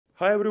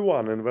Hi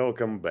everyone and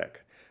welcome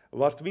back.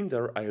 Last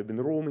winter I have been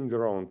roaming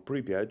around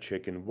Pripyat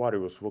checking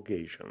various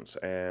locations,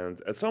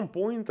 and at some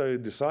point I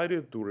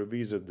decided to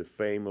revisit the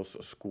famous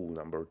school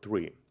number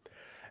 3.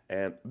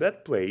 And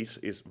that place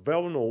is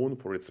well known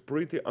for its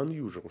pretty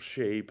unusual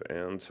shape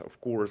and,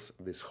 of course,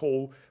 this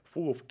hole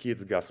full of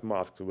kids' gas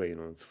masks laying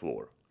on its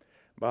floor.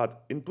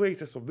 But in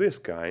places of this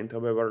kind,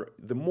 however,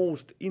 the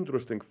most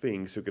interesting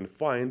things you can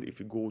find if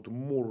you go to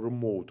more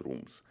remote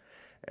rooms.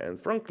 And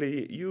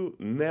frankly, you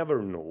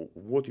never know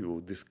what you will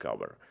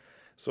discover.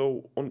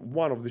 So on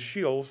one of the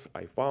shelves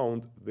I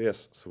found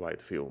this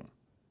slide film.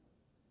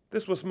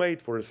 This was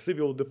made for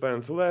civil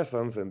defense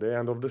lessons in the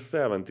end of the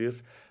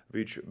 70s,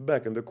 which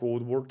back in the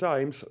Cold War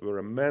times were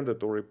a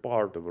mandatory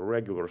part of a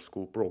regular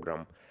school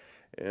program.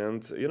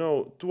 And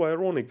too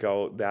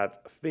ironical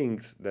that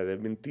things that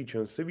have been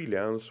teaching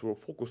civilians were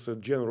focused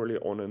generally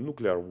on a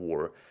nuclear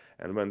war,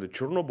 and when the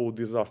Chernobyl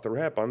disaster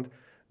happened,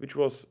 which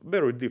was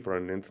very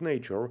different in its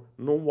nature,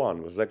 no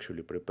one was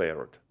actually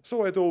prepared.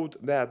 So I thought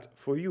that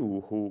for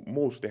you, who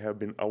mostly have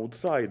been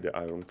outside the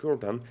Iron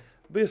Curtain,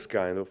 this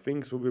kind of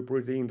things will be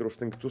pretty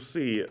interesting to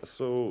see.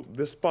 So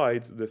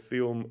despite the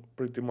film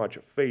pretty much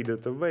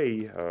faded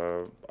away,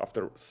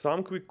 after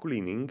some quick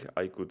cleaning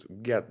I could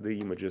get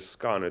the images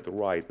scanned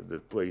right at the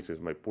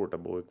places my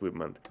portable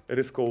equipment. It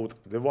is called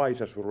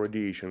Devices for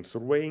Radiation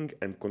Surveying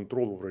and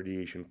Control of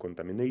Radiation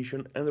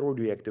Contamination and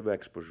Radioactive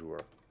Exposure.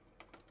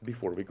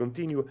 Before we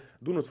continue,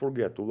 do not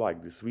forget to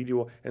like this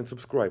video and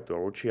subscribe to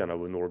our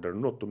channel in order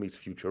not to miss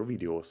future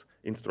videos.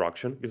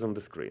 Instruction is on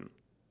the screen.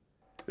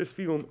 This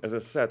film has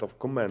a set of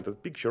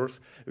commented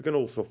pictures you can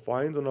also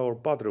find on our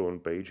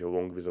Patreon page,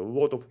 along with a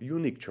lot of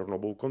unique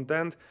Chernobyl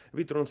content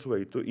we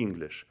translate to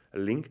English. A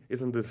link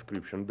is in the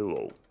description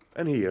below.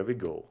 And here we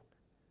go.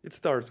 It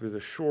starts with a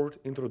short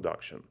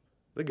introduction.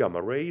 The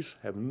gamma rays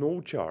have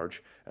no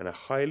charge and are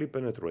highly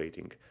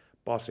penetrating.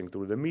 Passing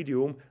through the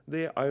medium,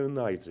 they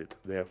ionize it,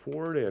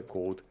 therefore they are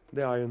called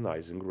the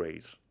ionizing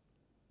rays.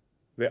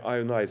 The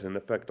ionizing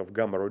effect of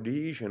gamma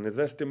radiation is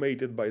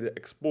estimated by the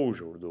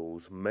exposure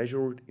dose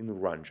measured in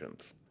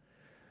roentgens.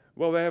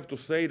 Well, I have to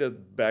say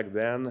that back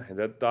then, at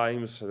that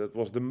times, that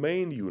was the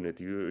main unit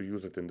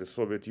used in the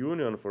Soviet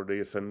Union for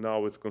this, and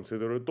now it's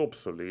considered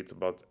obsolete,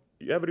 but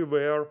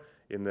everywhere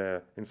in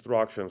the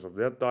instructions of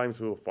that times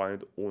you will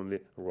find only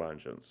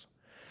roentgens.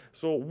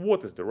 So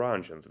what is the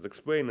roentgens? It's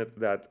explained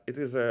that it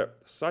is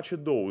such a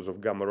dose of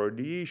gamma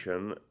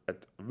radiation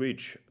at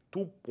which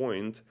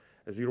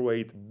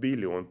 2.08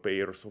 billion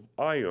pairs of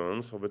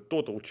ions of a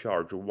total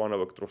charge of one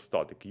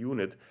electrostatic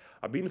unit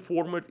are being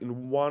formed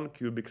in 1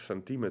 cubic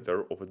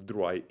centimeter of a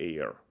dry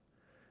air.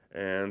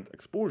 And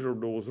exposure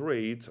dose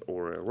rate,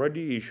 or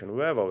radiation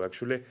level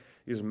actually,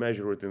 is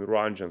measured in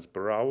roentgens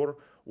per hour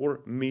or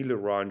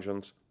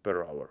milliroentgens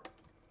per hour.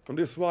 On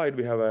this slide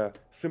we have a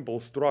simple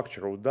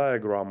structural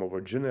diagram of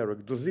a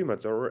generic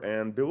dosimeter,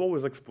 and below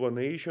is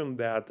explanation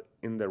that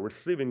in the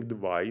receiving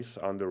device,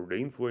 under the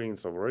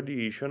influence of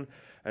radiation,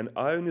 an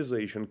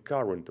ionization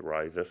current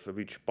arises,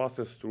 which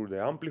passes through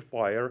the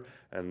amplifier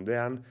and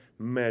then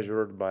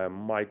measured by a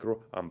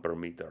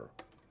microampermeter.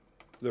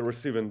 The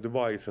receiving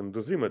device in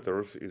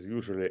dosimeters is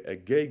usually a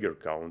Geiger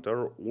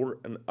counter or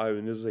an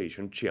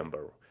ionization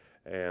chamber,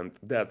 and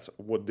that's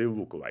what they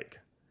look like.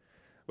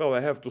 Well,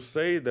 I have to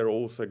say there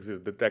also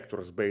exist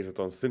detectors based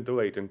on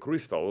scintillating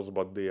crystals,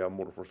 but they are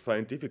more for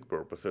scientific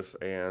purposes,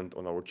 and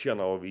on our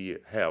channel we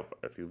have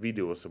a few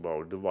videos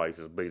about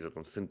devices based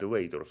on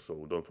scintillators,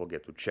 so don't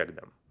forget to check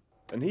them.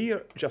 And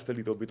here, just a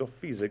little bit of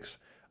physics.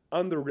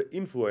 Under the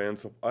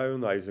influence of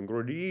ionizing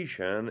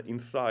radiation,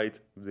 inside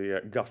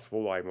the gas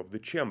volume of the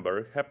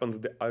chamber happens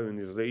the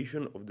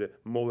ionization of the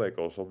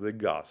molecules of the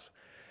gas.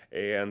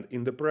 And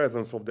in the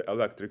presence of the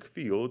electric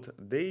field,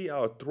 they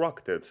are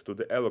attracted to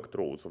the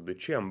electrodes of the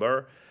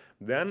chamber.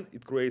 Then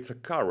it creates a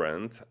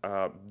current,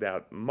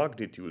 that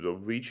magnitude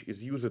of which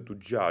is used to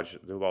judge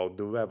about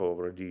the level of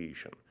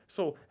radiation.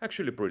 So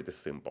actually pretty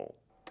simple.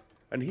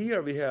 And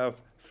here we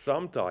have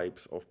some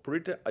types of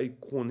pretty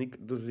iconic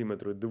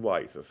dosimetry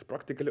devices.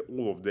 Practically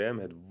all of them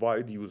had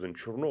wide use in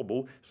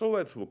Chernobyl, so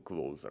let's look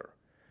closer.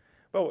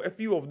 Well, a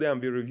few of them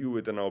we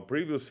reviewed in our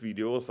previous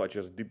videos, such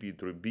as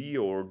DP3B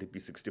or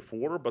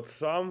DP64, but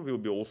some will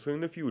be also in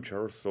the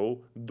future,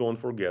 so don't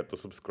forget to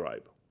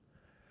subscribe.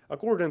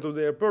 According to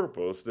their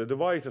purpose, the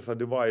devices are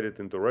divided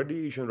into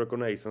radiation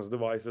reconnaissance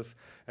devices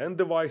and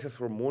devices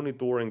for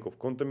monitoring of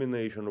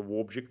contamination of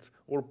objects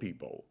or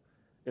people.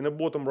 In the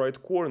bottom right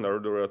corner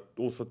there are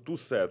also two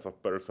sets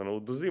of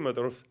personal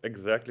dosimeters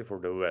exactly for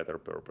the latter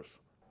purpose.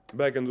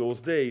 Back in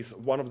those days,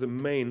 one of the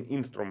main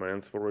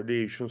instruments for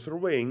radiation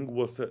surveying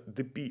was the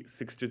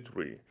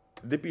DP63.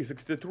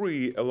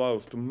 DP63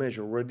 allows to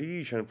measure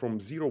radiation from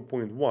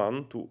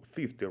 0.1 to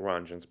 50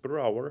 roentgens per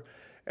hour,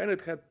 and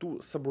it had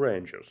two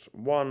sub-ranges,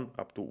 one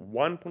up to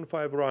 1.5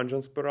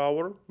 roentgens per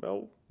hour,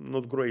 well,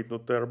 not great,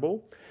 not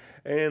terrible,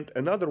 and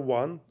another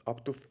one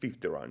up to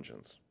 50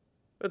 roentgens.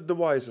 That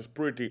device is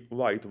pretty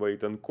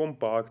lightweight and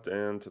compact,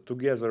 and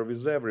together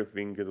with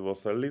everything it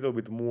was a little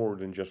bit more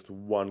than just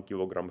 1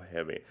 kilogram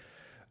heavy.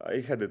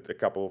 I had it a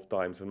couple of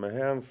times in my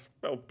hands,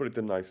 well,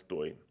 pretty nice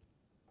toy.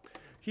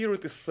 Here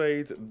it is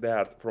said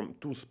that from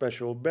 2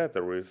 special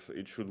batteries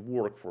it should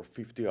work for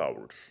 50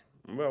 hours.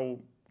 Well,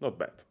 not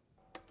bad.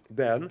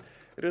 Then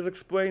it is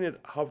explained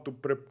how to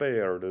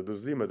prepare the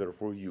dosimeter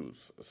for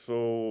use.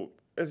 So,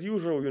 as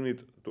usual, you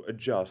need to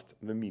adjust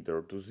the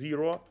meter to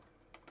 0,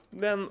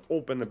 then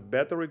open a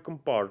battery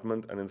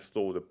compartment and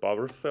install the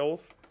power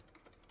cells,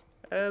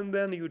 and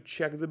then you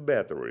check the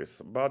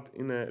batteries, but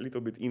in a little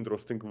bit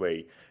interesting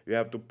way. You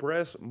have to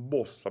press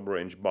both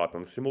sub-range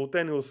buttons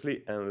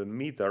simultaneously and the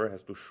meter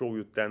has to show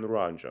you 10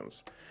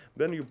 roentgens.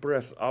 Then you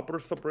press upper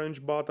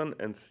sub-range button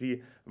and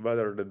see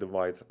whether the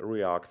device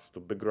reacts to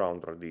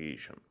background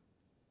radiation.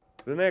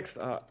 The next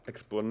are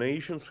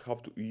explanations how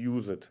to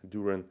use it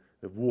during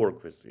the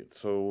work with it.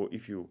 So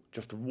if you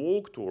just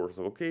walk towards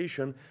the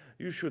location,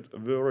 you should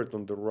wear it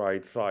on the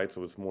right side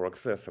so it's more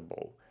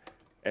accessible.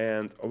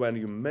 And when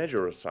you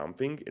measure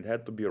something, it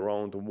had to be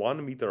around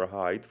 1 meter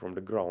height from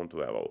the ground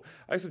level.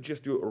 I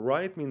suggest you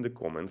write me in the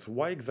comments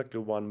why exactly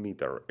 1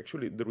 meter.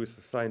 Actually, there is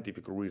a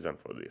scientific reason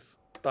for this.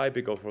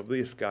 Typical for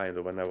this kind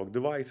of analog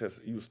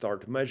devices, you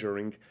start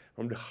measuring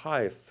from the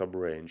highest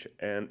sub-range,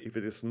 and if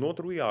it is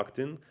not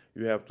reacting,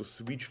 you have to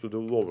switch to the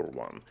lower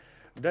one.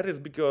 That is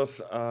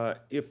because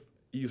if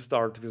you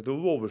start with the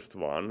lowest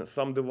one,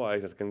 some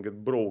devices can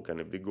get broken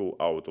if they go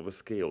out of a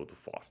scale too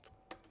fast.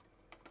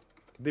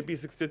 The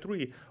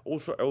P63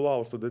 also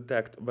allows to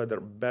detect whether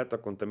beta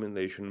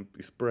contamination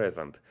is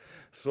present.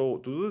 So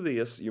to do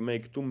this, you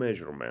make 2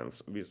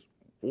 measurements with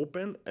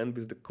open and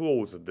with the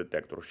closed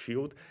detector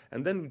shield,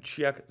 and then you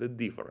check the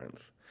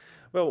difference.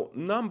 Well,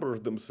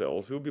 numbers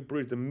themselves will be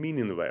pretty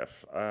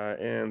meaningless,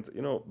 and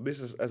this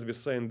is, as we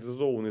say in the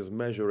zone, is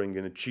measuring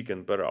in a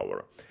chicken per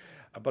hour.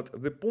 But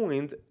the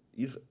point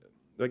is,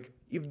 like,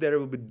 if there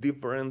will be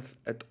difference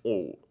at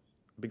all,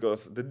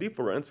 because the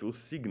difference will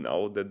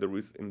signal that there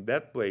is in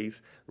that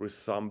place there is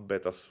some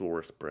beta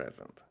source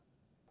present.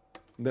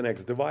 The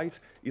next device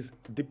is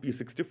the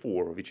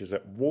P64, which is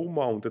a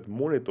wall-mounted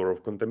monitor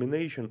of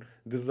contamination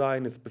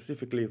designed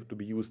specifically to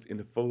be used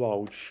in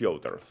fallout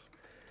shelters.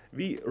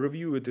 We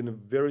review it in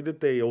very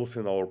details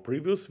in our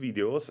previous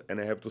videos,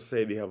 and I have to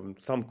say we have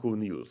some cool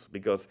news,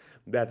 because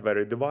that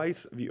very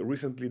device we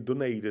recently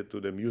donated to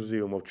the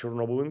Museum of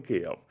Chernobyl in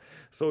Kiev.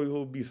 So it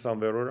will be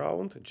somewhere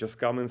around, just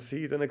come and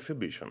see it in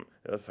exhibition.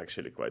 That's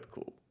actually quite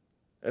cool.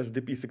 As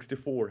the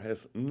P64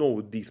 has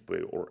no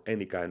display or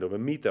any kind of a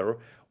meter,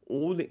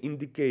 all the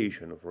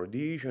indication of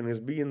radiation is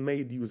being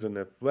made using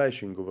a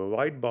flashing of a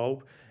light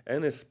bulb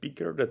and a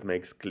speaker that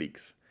makes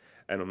clicks.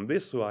 And on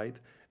this slide,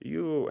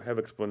 you have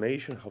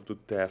explanation how to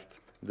test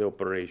the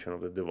operation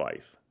of the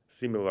device,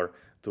 similar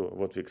to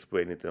what we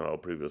explained it in our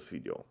previous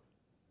video.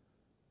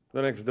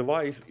 The next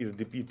device is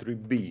the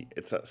P3B.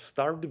 It's a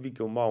start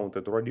vehicle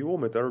mounted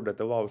radiometer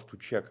that allows to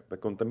check the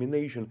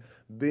contamination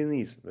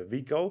beneath the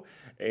vehicle,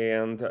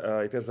 and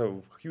it has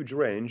a huge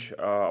range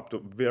up to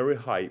very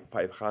high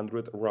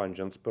 500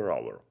 roentgens per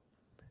hour.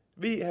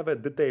 We have a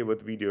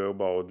detailed video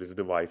about this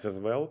device as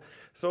well,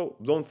 so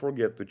don't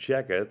forget to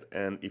check it,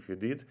 and if you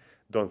did,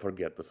 don't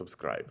forget to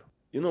subscribe.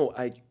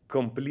 I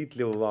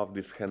completely love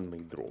these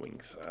handmade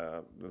drawings.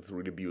 That's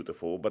really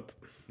beautiful, but,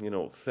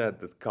 sad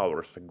that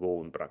colors are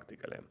gone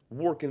practically.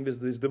 Working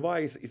with this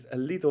device is a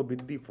little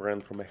bit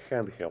different from a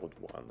handheld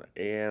one,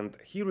 and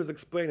here is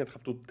explained how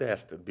to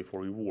test it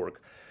before you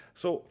work.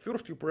 So,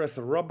 first you press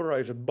a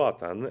rubberized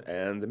button,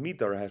 and the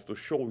meter has to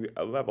show you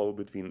a level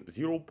between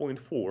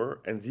 0.4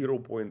 and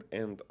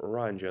 0.8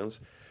 roentgens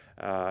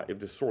if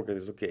the circuit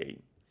is okay.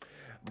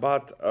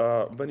 But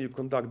when you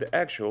conduct the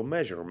actual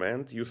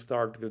measurement, you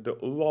start with the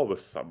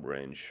lowest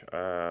sub-range.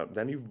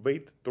 Then you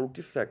wait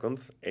 30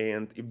 seconds,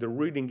 and if the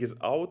reading is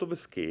out of a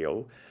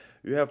scale,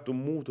 you have to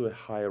move to a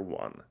higher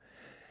one.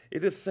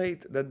 It is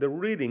said that the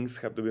readings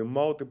have to be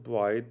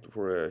multiplied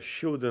for a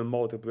shielded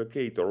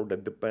multiplicator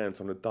that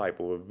depends on the type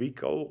of a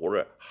vehicle or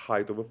a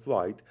height of a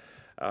flight,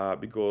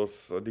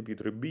 because the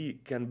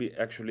P3B can be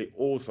actually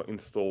also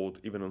installed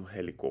even on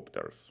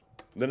helicopters.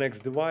 The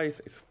next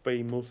device is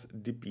famous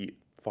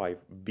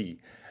DP5B,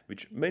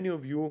 which many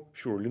of you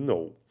surely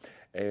know.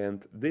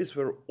 And these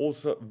were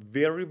also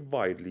very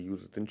widely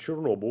used in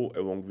Chernobyl,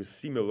 along with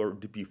similar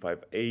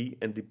DP5A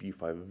and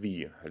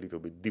DP5V, a little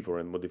bit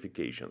different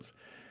modifications.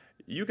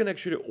 You can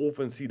actually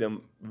often see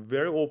them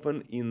very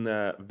often in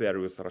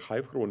various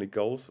archive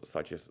chronicles,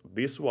 such as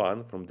this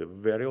one from the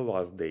very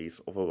last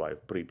days of a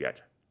live Pripyat.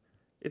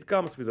 It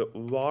comes with a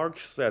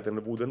large set in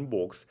a wooden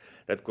box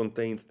that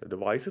contains the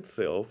device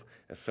itself,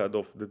 a set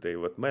of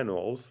detailed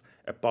manuals,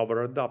 a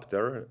power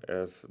adapter,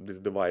 as this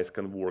device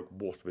can work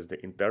both with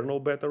the internal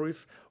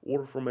batteries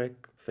or from a,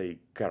 say,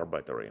 car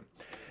battery.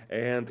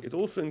 And it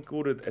also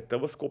included a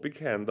telescopic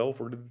handle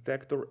for the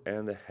detector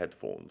and the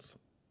headphones.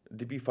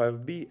 The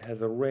P5B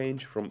has a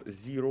range from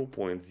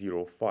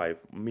 0.05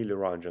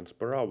 milliroentgens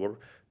per hour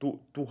to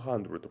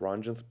 200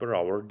 roentgens per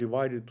hour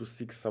divided to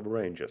 6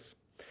 sub-ranges.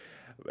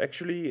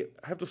 Actually,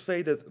 I have to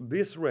say that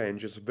this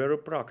range is very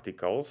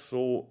practical,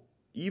 so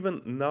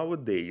even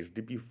nowadays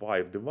the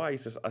P5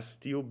 devices are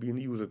still being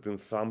used in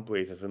some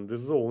places in the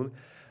zone,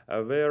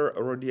 where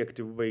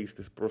radioactive waste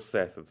is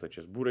processed, such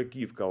as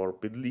Burekivka or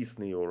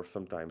Pedlisny or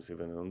sometimes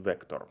even in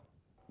Vector.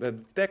 The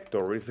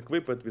detector is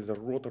equipped with a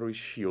rotary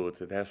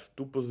shield. It has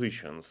two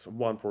positions,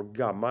 one for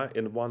gamma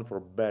and one for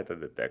beta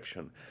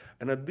detection.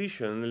 And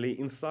additionally,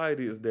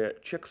 inside is the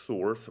check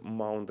source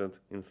mounted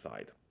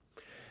inside.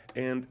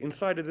 And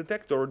inside the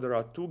detector there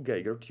are two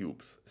Geiger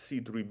tubes,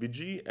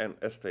 C3BG and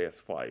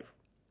STS5.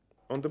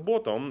 On the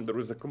bottom there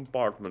is a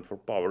compartment for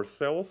power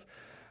cells.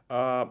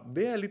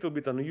 They are a little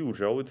bit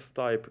unusual. It's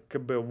type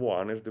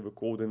KB1 as they were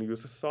called in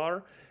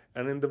USSR,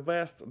 and in the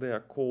West they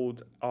are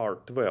called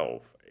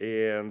R12.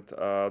 And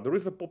there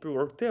is a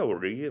popular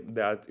theory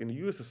that in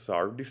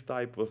USSR this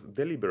type was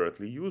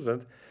deliberately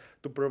used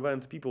to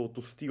prevent people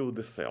to steal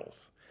the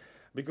cells.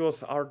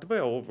 Because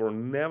R12 were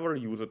never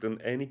used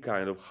in any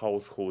kind of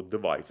household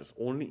devices,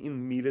 only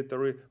in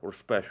military or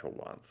special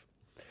ones.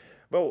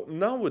 Well,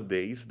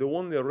 nowadays the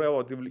only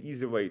relatively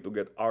easy way to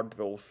get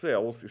R12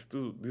 cells is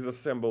to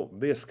disassemble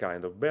this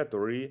kind of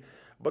battery,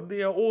 but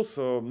they are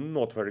also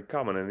not very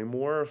common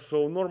anymore,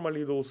 so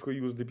normally those who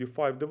use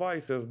DP5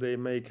 devices, they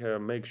make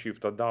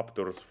makeshift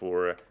adapters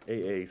for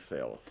AA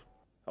cells.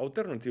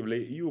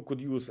 Alternatively, you could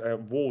use a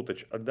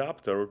voltage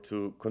adapter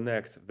to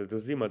connect the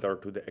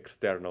dosimeter to the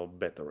external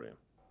battery.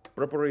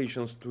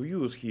 Preparations to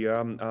use here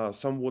are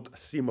somewhat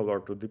similar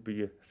to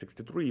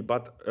DP63,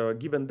 but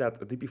given that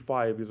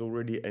DP5 is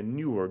already a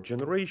newer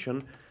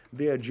generation,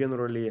 they are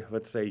generally,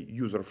 let's say,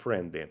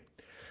 user-friendly.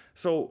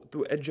 So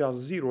to adjust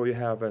zero you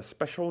have a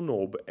special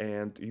knob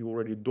and you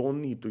already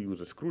don't need to use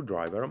a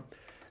screwdriver,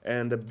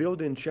 and the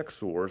built-in check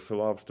source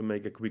allows to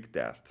make a quick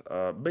test.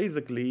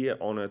 Basically,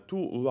 on a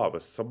two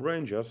lowest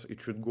subranges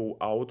it should go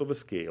out of a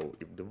scale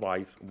if the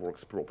device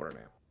works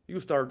properly. You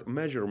start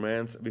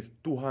measurements with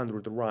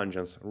 200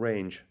 rangens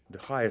range, the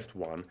highest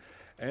one,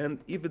 and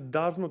if it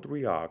does not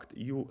react,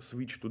 you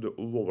switch to the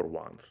lower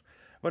ones.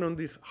 When on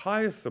this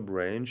highest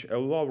subrange, a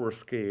lower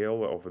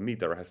scale of a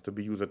meter has to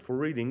be used for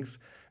readings,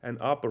 and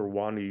upper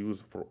one you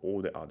use for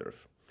all the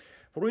others.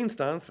 For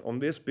instance, on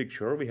this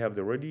picture we have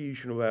the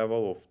radiation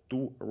level of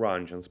 2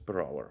 rangens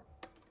per hour.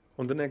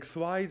 On the next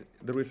slide,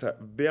 there is a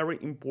very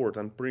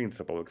important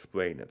principle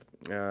explained.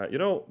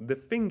 The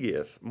thing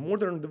is,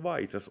 modern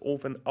devices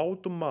often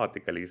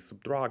automatically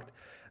subtract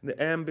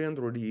the ambient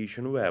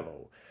radiation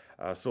level.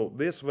 So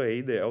this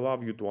way they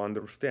allow you to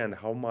understand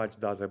how much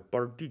does a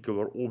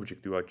particular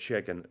object you are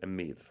checking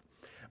emits.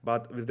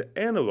 But with the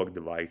analog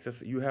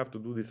devices, you have to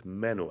do this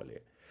manually.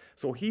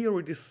 So here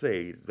it is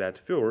said that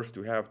first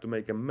you have to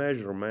make a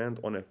measurement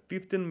on a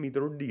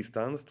 15-meter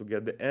distance to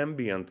get the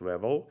ambient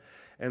level,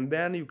 and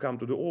then you come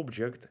to the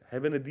object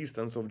having a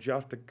distance of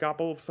just a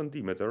couple of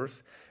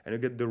centimeters, and you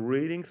get the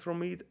readings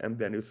from it, and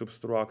then you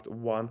subtract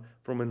one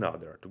from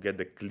another to get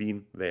the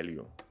clean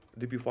value.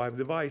 DP5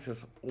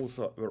 devices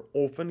also were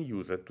often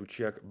used to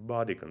check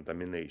body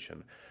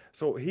contamination.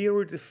 So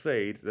here it is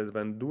said that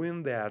when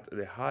doing that,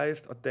 the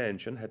highest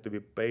attention had to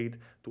be paid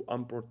to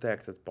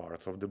unprotected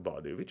parts of the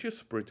body, which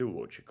is pretty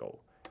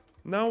logical.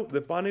 Now, the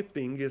funny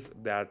thing is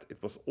that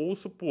it was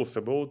also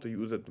possible to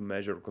use it to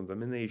measure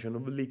contamination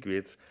of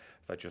liquids,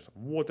 such as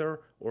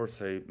water or,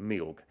 say,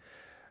 milk.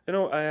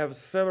 I have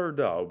several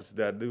doubts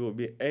that they will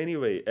be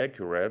anyway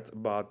accurate,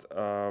 but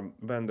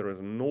when there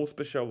is no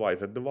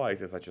specialized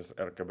devices such as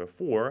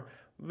RKB4,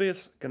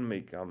 this can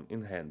come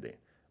in handy.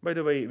 By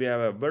the way, we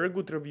have a very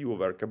good review of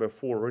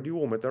RKB4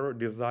 radiometer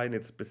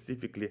designed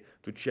specifically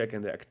to check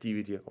the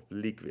activity of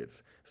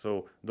liquids,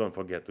 so don't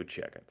forget to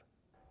check it.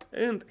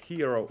 And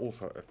here are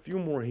also a few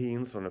more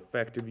hints on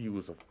effective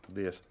use of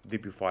these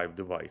DP5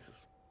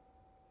 devices.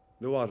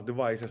 The last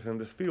devices in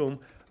this film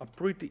are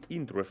pretty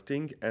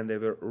interesting and they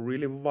were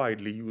really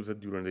widely used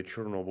during the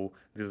Chernobyl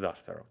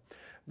disaster.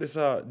 These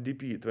are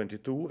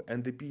DP22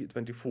 and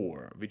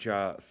DP24, which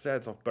are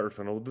sets of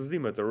personal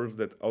dosimeters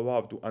that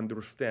allow to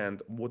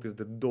understand what is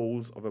the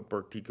dose of a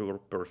particular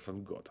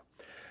person got.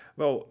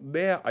 Well,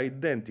 they are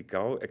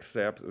identical,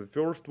 except the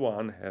first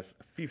one has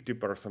 50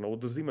 personal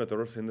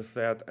dosimeters in the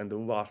set and the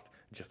last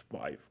just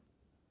 5.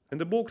 In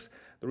the box,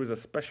 there is a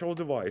special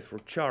device for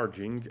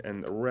charging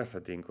and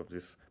resetting of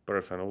these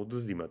personal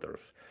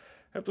dosimeters.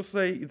 I have to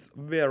say it's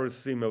very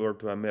similar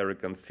to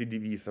American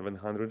CDV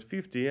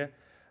 750,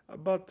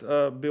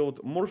 but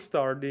built more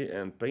sturdy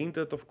and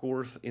painted, of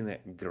course, in a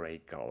grey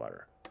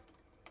color.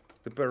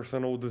 The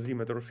personal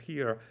dosimeters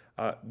here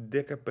are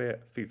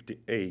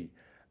DKP50A,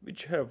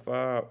 which have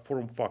a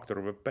form factor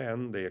of a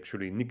pen. They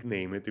actually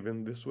nickname it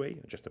even this way,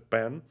 just a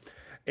pen,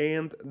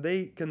 and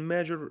they can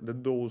measure the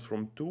dose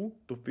from 2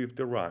 to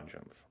 50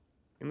 rangens.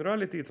 In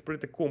reality, it's a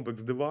pretty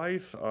complex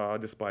device,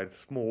 despite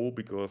small,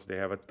 because they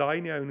have a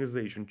tiny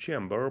ionization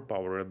chamber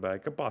powered by a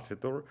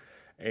capacitor,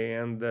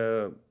 and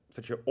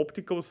such an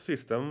optical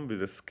system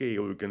with a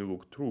scale you can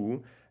look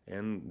through,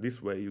 and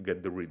this way you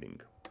get the reading.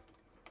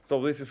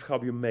 So this is how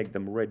you make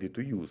them ready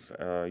to use.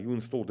 You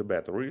install the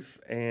batteries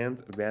and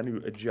then you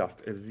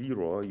adjust a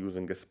zero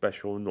using a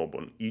special knob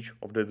on each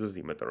of the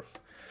dosimeters.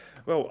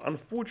 Well,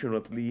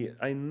 unfortunately,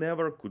 I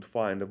never could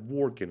find a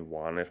working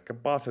one, as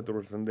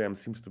capacitors in them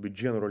seems to be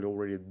generally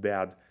already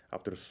dead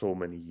after so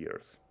many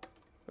years.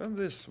 And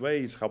this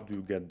way is how do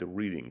you get the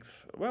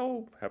readings?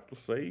 Well, have to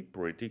say,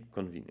 pretty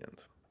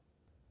convenient.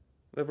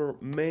 There were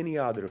many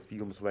other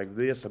films like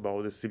this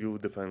about the civil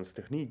defense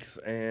techniques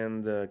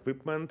and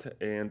equipment,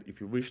 and if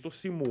you wish to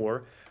see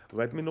more,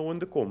 let me know in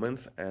the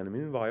comments, and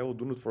meanwhile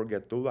do not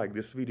forget to like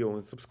this video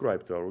and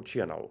subscribe to our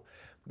channel.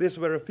 This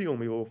very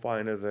film you will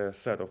find as a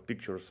set of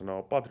pictures on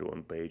our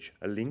Patreon page,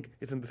 a link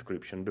is in the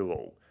description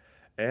below.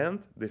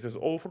 And this is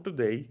all for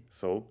today,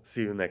 so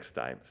see you next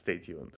time, stay tuned.